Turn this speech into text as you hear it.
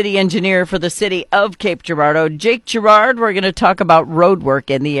City engineer for the city of Cape Girardeau, Jake Garrard. We're going to talk about road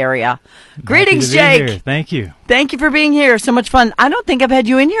work in the area. Greetings, Jake. Here. Thank you. Thank you for being here. So much fun. I don't think I've had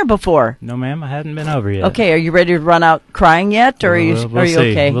you in here before. No, ma'am. I hadn't been over yet. Okay. Are you ready to run out crying yet, or are you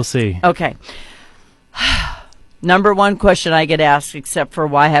okay? We'll see. Okay. Number one question I get asked, except for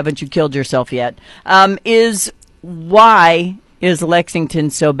why haven't you killed yourself yet, is why is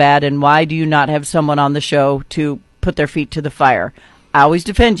Lexington so bad, and why do you not have someone on the show to put their feet to the fire? I always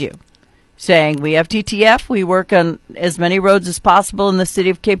defend you, saying we have TTF, we work on as many roads as possible in the city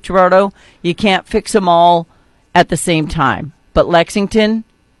of Cape Girardeau. You can't fix them all at the same time. But Lexington,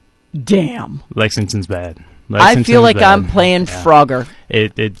 damn. Lexington's bad. I feel like I'm playing Frogger.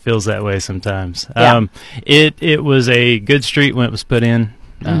 It feels that way sometimes. Yeah. It was a good street when it was put in.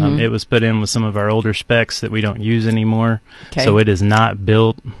 It was put in with some of our older specs that we don't use anymore. Okay. So it is not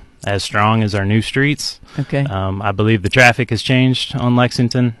built as strong as our new streets. Okay. I believe the traffic has changed on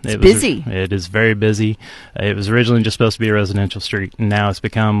Lexington. It's busy. It is very busy. It was originally just supposed to be a residential street, and now it's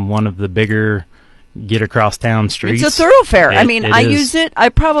become one of the bigger get across town streets. It's a thoroughfare. I use it. I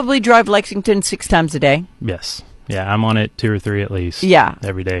probably drive Lexington 6 times a day. Yes. Yeah, I'm on it 2 or 3 at least. Yeah.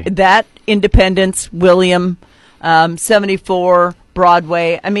 Every day. That, Independence, William, 74,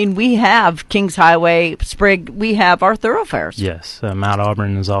 Broadway. We have Kings Highway, Sprigg. We have our thoroughfares. Yes. Mount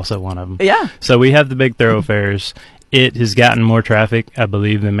Auburn is also one of them. Yeah. So we have the big thoroughfares. It has gotten more traffic, I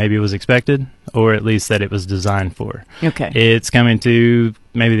believe, than maybe was expected, or at least that it was designed for. Okay. It's coming to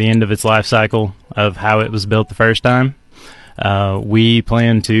maybe the end of its life cycle of how it was built the first time. We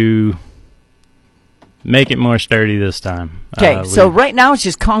plan to make it more sturdy this time. Okay, so right now it's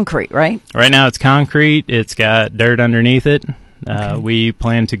just concrete, right? Right now it's concrete. It's got dirt underneath it. Okay. We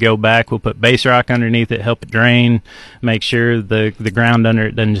plan to go back. We'll put base rock underneath it, help it drain, make sure the ground under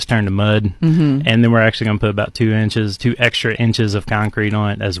it doesn't just turn to mud. And then we're actually going to put about 2 extra inches of concrete on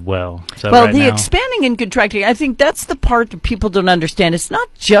it as well. So well, the expanding and contracting, I think that's the part that people don't understand. It's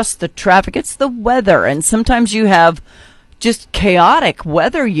not just the traffic, it's the weather. And sometimes you have just chaotic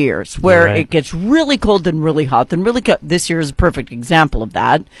weather years where it gets really cold and really hot and really this year is a perfect example of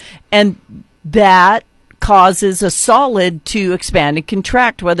that. And that causes a solid to expand and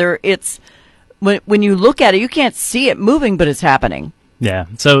contract, whether it's when you look at it, you can't see it moving, but it's happening. Yeah.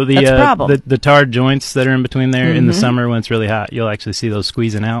 So the tarred joints that are in between there in the summer when it's really hot, you'll actually see those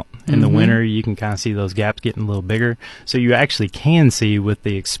squeezing out. In the winter, you can kind of see those gaps getting a little bigger. So you actually can see with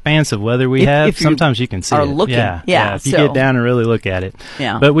the expansive weather we have. If sometimes you can see it. Looking. Yeah. If you get down and really look at it.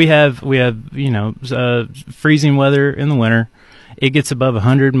 Yeah. But we have freezing weather in the winter. It gets above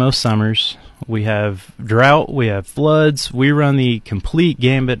 100 most summers. We have drought, we have floods. We run the complete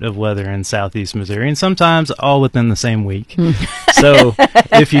gambit of weather in southeast Missouri, and sometimes all within the same week. So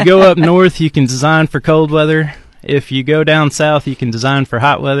if you go up north, you can design for cold weather. If you go down south, you can design for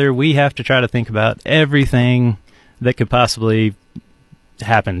hot weather. We have to try to think about everything that could possibly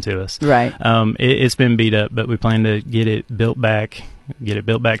happen to us. Right. It's been beat up, but we plan to get it built back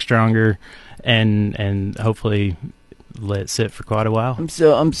stronger, and hopefully let it sit for quite a while.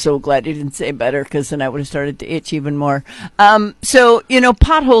 I'm so glad you didn't say better, because then I would have started to itch even more.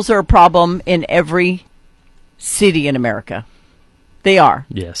 Potholes are a problem in every city in America. They are.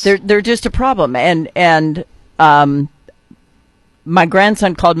 Yes. They're just a problem. And my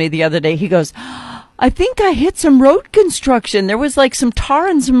grandson called me the other day. He goes, I think I hit some road construction. There was like some tar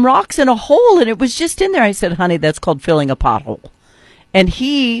and some rocks in a hole, and it was just in there. I said, honey, that's called filling a pothole. And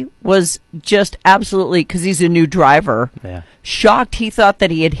he was just absolutely, because he's a new driver, shocked. He thought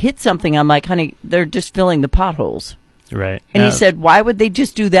that he had hit something. I'm like, honey, they're just filling the potholes. Right. And he said, why would they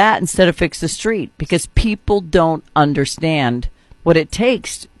just do that instead of fix the street? Because people don't understand what it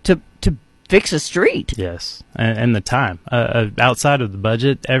takes to fix a street. Yes. And the time. Outside of the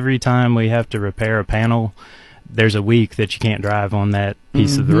budget, every time we have to repair a panel, there's a week that you can't drive on that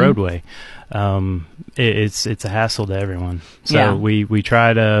piece of the roadway. It's a hassle to everyone. So we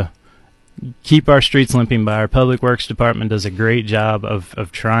try to keep our streets limping by. Our public works department does a great job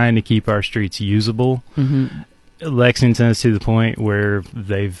of trying to keep our streets usable. Lexington is to the point where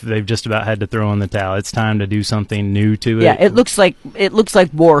they've just about had to throw in the towel. It's time to do something new to it. Yeah, it looks like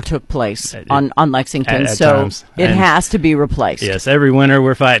war took place on Lexington, at so times. It has to be replaced. Yes, every winter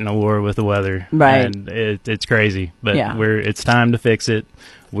we're fighting a war with the weather, right? And it's crazy, but it's time to fix it.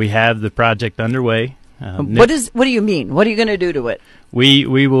 We have the project underway. What do you mean? What are you going to do to it?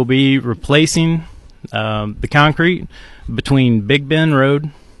 We will be replacing the concrete between Big Bend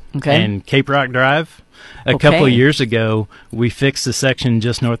Road and Cape Rock Drive. A couple of years ago, we fixed the section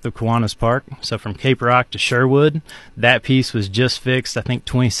just north of Kiwanis Park. So from Cape Rock to Sherwood, that piece was just fixed, I think,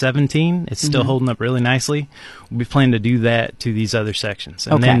 2017. It's still holding up really nicely. We plan to do that to these other sections.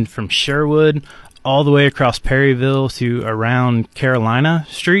 And then from Sherwood all the way across Perryville to around Carolina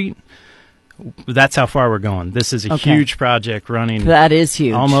Street, that's how far we're going. This is a huge project running. That is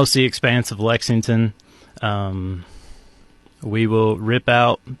huge. Almost the expanse of Lexington. We will rip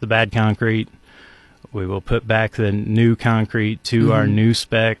out the bad concrete. We will put back the new concrete to our new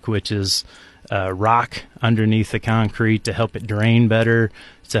spec, which is rock underneath the concrete to help it drain better,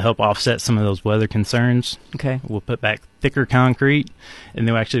 to help offset some of those weather concerns. Okay. We'll put back thicker concrete, and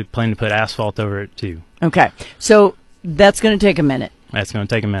then we actually plan to put asphalt over it too. Okay. So that's going to take a minute. That's going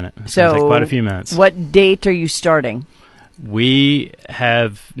to take a minute. It's so going to take quite a few minutes. What date are you starting? We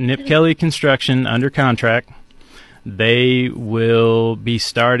have Nip Kelly Construction under contract. They will be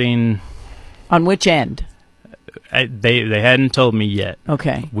starting... On which end? They hadn't told me yet.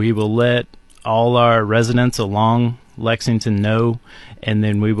 Okay. We will let all our residents along Lexington know, and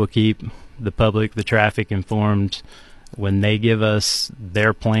then we will keep the public, the traffic informed. When they give us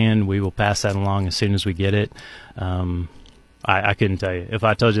their plan, we will pass that along as soon as we get it. I couldn't tell you. If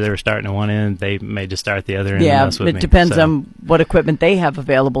I told you they were starting at one end, they may just start at the other end. Yeah, and mess with it me. depends on what equipment they have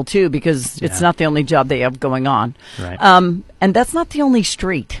available, too, because it's not the only job they have going on. Right. And that's not the only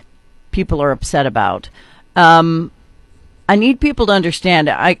street people are upset about. I need people to understand.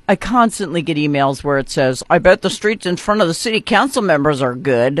 I constantly get emails where it says, I bet the streets in front of the city council members are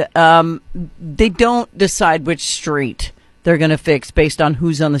good. They don't decide which street they're going to fix based on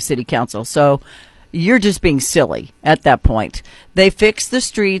who's on the city council. So you're just being silly at that point. They fix the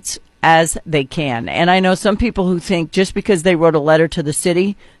streets as they can. And I know some people who think just because they wrote a letter to the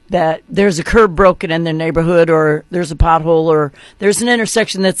city that there's a curb broken in their neighborhood, or there's a pothole, or there's an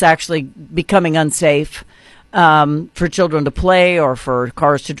intersection that's actually becoming unsafe for children to play or for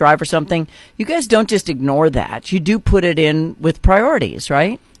cars to drive or something. You guys don't just ignore that. You do put it in with priorities,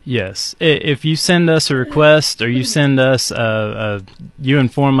 right? Yes. If you send us a request, or you send us, you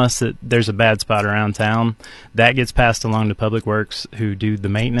inform us that there's a bad spot around town, that gets passed along to Public Works, who do the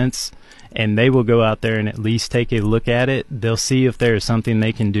maintenance, and they will go out there and at least take a look at it. They'll see if there is something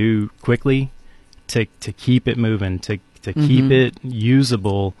they can do quickly to keep it moving, to keep it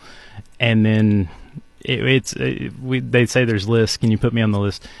usable, and then they say there's lists. Can you put me on the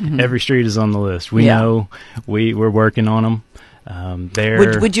list? Every street is on the list. We know we're working on them.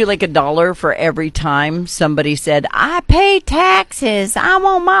 Would you like $1 for every time somebody said, I pay taxes, I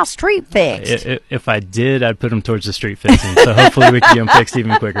want my street fixed? If I did, I'd put them towards the street fixing. So hopefully we can get them fixed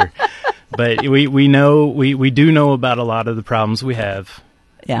even quicker. But we do know about a lot of the problems we have.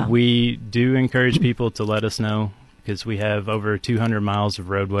 Yeah. We do encourage people to let us know, because we have over 200 miles of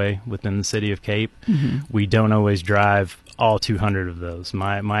roadway within the city of Cape. We don't always drive all 200 of those.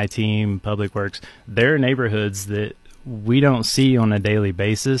 My team, Public Works, there are neighborhoods that we don't see on a daily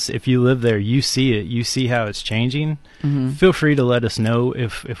basis. If you live there, you see it. You see how it's changing. Feel free to let us know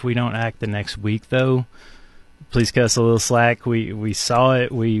if we don't act the next week, though. Please cut us a little slack. We saw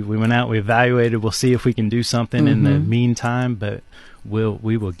it. We went out. We evaluated. We'll see if we can do something in the meantime, but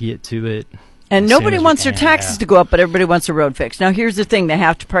we will get to it. And nobody wants their taxes to go up, but everybody wants a road fixed. Now, here's the thing. They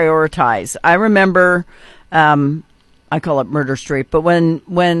have to prioritize. I remember, I call it Murder Street, but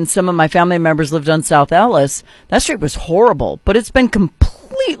when some of my family members lived on South Ellis, that street was horrible, but it's been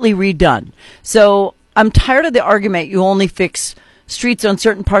completely redone. So I'm tired of the argument you only fix streets on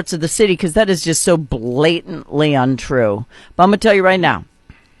certain parts of the city, because that is just so blatantly untrue. But I'm going to tell you right now,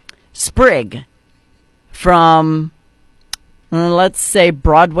 Sprigg from, let's say,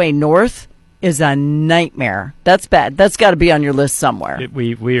 Broadway North is a nightmare. That's bad. That's got to be on your list somewhere.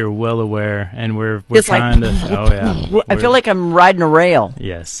 We are well aware, and we're it's trying like, to. Oh yeah, I feel like I'm riding a rail.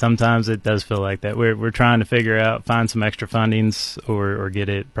 Yes, sometimes it does feel like that. We're trying to figure out, find some extra fundings, or get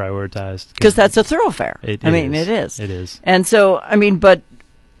it prioritized, because that's a thoroughfare. It is. It is. And so, but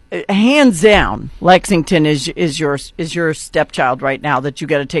hands down, Lexington is your stepchild right now that you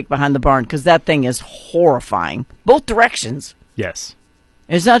got to take behind the barn, because that thing is horrifying, both directions. Yes.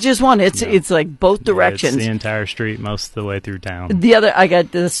 It's not just one. It's like both directions. It's the entire street most of the way through town. I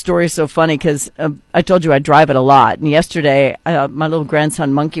got this story so funny, because I told you I drive it a lot. And yesterday, my little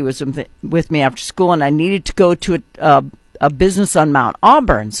grandson Monkey was with me after school, and I needed to go to a business on Mount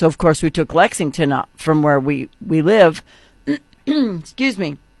Auburn. So of course we took Lexington up from where we live. Excuse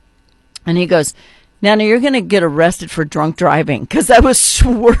me. And he goes, Nana, you're going to get arrested for drunk driving, because I was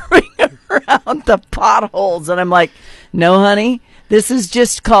swerving around the potholes. And I'm like, no, honey. This is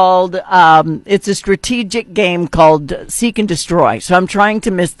just called, it's a strategic game called Seek and Destroy. So I'm trying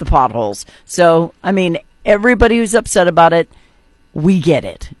to miss the potholes. So, I mean, everybody who's upset about it, we get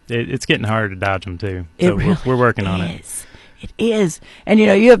it. It's getting harder to dodge them, too. So we're working on it. It is. And, you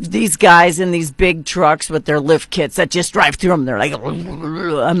know, you have these guys in these big trucks with their lift kits that just drive through them. They're like,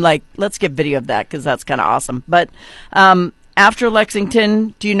 I'm like, let's get video of that because that's kind of awesome. But after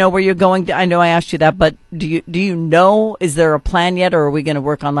Lexington, do you know where you're going? I know I asked you that, but do you know, is there a plan yet, or are we going to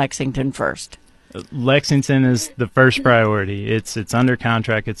work on Lexington first? Lexington is the first priority. It's under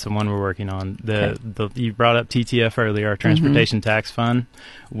contract. It's the one we're working on. You brought up TTF earlier, our Transportation Tax Fund.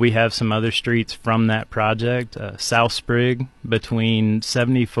 We have some other streets from that project. South Sprigg between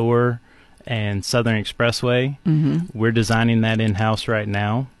 74 and Southern Expressway. We're designing that in-house right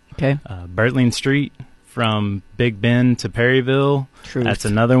now. Okay. Bertling Street from Big Bend to Perryville. Truth. That's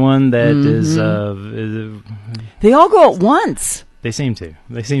another one that is... They all go at once. They seem to.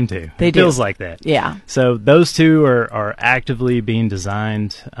 It do. Feels like that. Yeah. So those two are actively being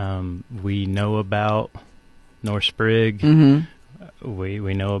designed. We know about North Sprigg.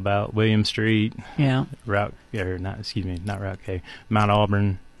 We know about William Street. Yeah. Not Route K. Mount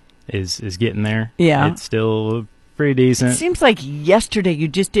Auburn is getting there. Yeah. It's still pretty decent. It seems like yesterday you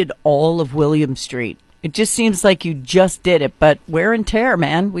just did all of William Street. It just seems like you just did it, but wear and tear,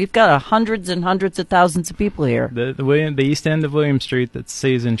 man. We've got hundreds and hundreds of thousands of people here. The east end of William Street that the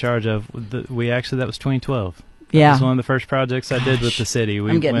city's in charge of, that was 2012. Yeah. That was one of the first projects I did with the city.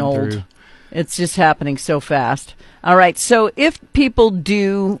 I'm getting old. It's just happening so fast. All right, so if people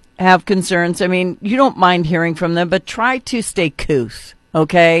do have concerns, I mean, you don't mind hearing from them, but try to stay couth,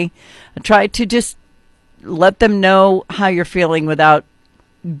 okay? Try to just let them know how you're feeling without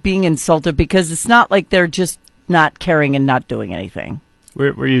being insulted, because it's not like they're just not caring and not doing anything.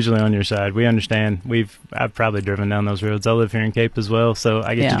 We're usually on your side. We understand. I've probably driven down those roads. I live here in Cape as well, so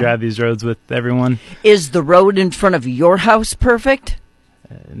I get to drive these roads with everyone. Is the road in front of your house perfect?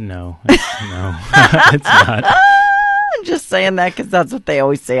 No, it's not. I'm just saying that because that's what they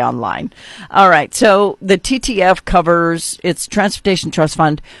always say online. All right, so the TTF covers, it's Transportation Trust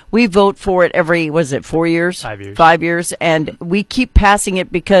Fund. We vote for it every, 4 years? 5 years. 5 years, and we keep passing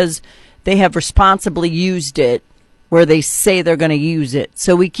it because they have responsibly used it where they say they're going to use it.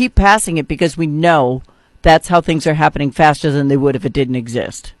 So we keep passing it because we know that's how things are happening faster than they would if it didn't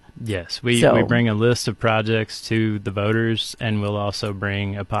exist. Yes, we bring a list of projects to the voters, and we'll also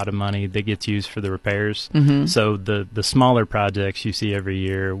bring a pot of money that gets used for the repairs. So the smaller projects you see every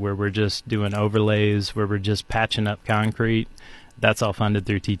year where we're just doing overlays, where we're just patching up concrete, that's all funded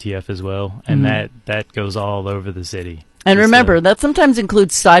through TTF as well, and that goes all over the city. And remember, that sometimes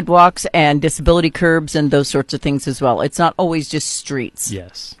includes sidewalks and disability curbs and those sorts of things as well. It's not always just streets.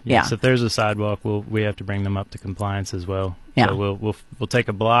 Yes. Yeah. If there's a sidewalk, we have to bring them up to compliance as well. Yeah. So we'll take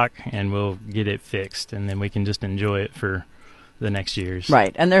a block and we'll get it fixed, and then we can just enjoy it for the next years.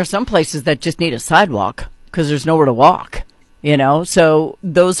 Right. And there are some places that just need a sidewalk because there's nowhere to walk. You know, so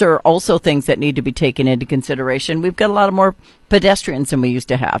those are also things that need to be taken into consideration. We've got a lot of more pedestrians than we used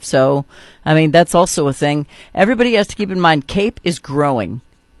to have. So, I mean, that's also a thing. Everybody has to keep in mind, Cape is growing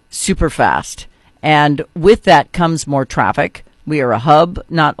super fast. And with that comes more traffic. We are a hub,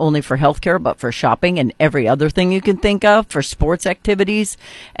 not only for healthcare, but for shopping and every other thing you can think of, for sports activities.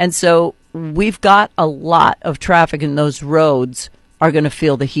 And so we've got a lot of traffic, and those roads are going to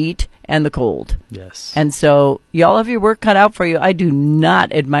feel the heat and the cold. Yes. And so y'all have your work cut out for you. I do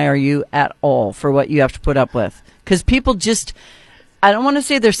not admire you at all for what you have to put up with. Because people just, I don't want to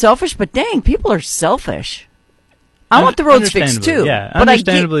say they're selfish, but dang, people are selfish. I want the roads fixed too. Yeah, but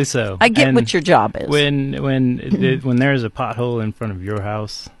understandably so. I get what your job is. When there's a pothole in front of your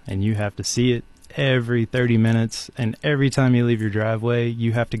house and you have to see it every 30 minutes, and every time you leave your driveway,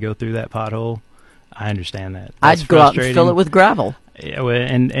 you have to go through that pothole, I understand that. That's I'd go out and fill it with gravel. Yeah,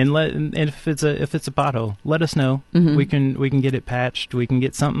 and if it's a pothole, let us know. We can get it patched. We can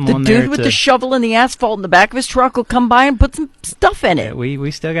get something on there. The dude with the shovel and the asphalt in the back of his truck will come by and put some stuff in it. Yeah, we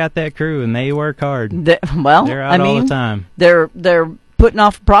still got that crew, and they work hard. They're out all the time. They're putting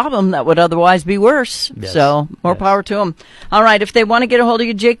off a problem that would otherwise be worse. Yes. So more power to them. All right, if they want to get a hold of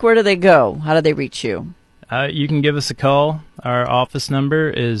you, Jake, where do they go? How do they reach you? You can give us a call. Our office number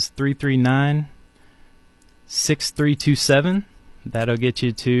is 339-6327. That'll get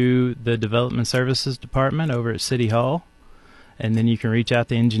you to the Development Services Department over at City Hall, and then you can reach out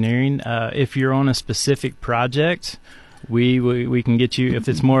to engineering. If you're on a specific project, we can get you, if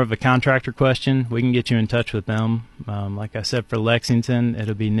it's more of a contractor question, we can get you in touch with them. Like I said, for Lexington,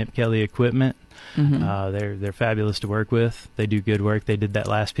 it'll be Nip Kelly Equipment. They're fabulous to work with. They do good work. They did that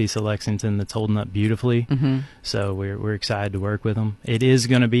last piece of Lexington that's holding up beautifully. So we're excited to work with them. It is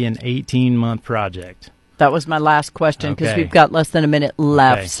going to be an 18-month project. That was my last question because Okay. we've got less than a minute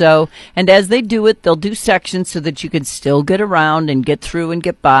left. Okay. So, and as they do it, they'll do sections so that you can still get around and get through and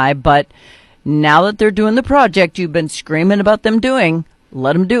get by. But now that they're doing the project you've been screaming about them doing,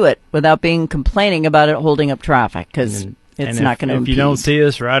 let them do it without being complaining about it holding up traffic because it's not going to impede. If you don't see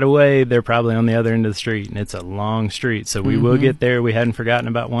us right away, they're probably on the other end of the street, and it's a long street. So we will get there. We hadn't forgotten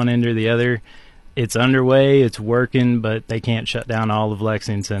about one end or the other. It's underway, it's working, but they can't shut down all of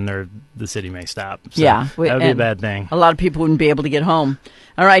Lexington or the city may stop. So that would be a bad thing. A lot of people wouldn't be able to get home.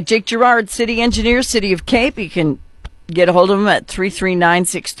 All right, Jake Girardeau, city engineer, City of Cape. You can get a hold of him at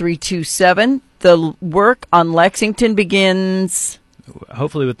 339-6327. The work on Lexington begins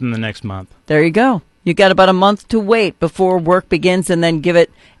hopefully within the next month. There you go. You got about a month to wait before work begins, and then give it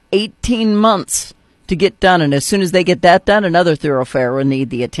 18 months to get done. And as soon as they get that done, another thoroughfare will need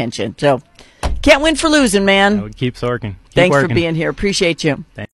the attention. So can't win for losing, man. It keeps working. Thanks for being here. Appreciate you. Thanks.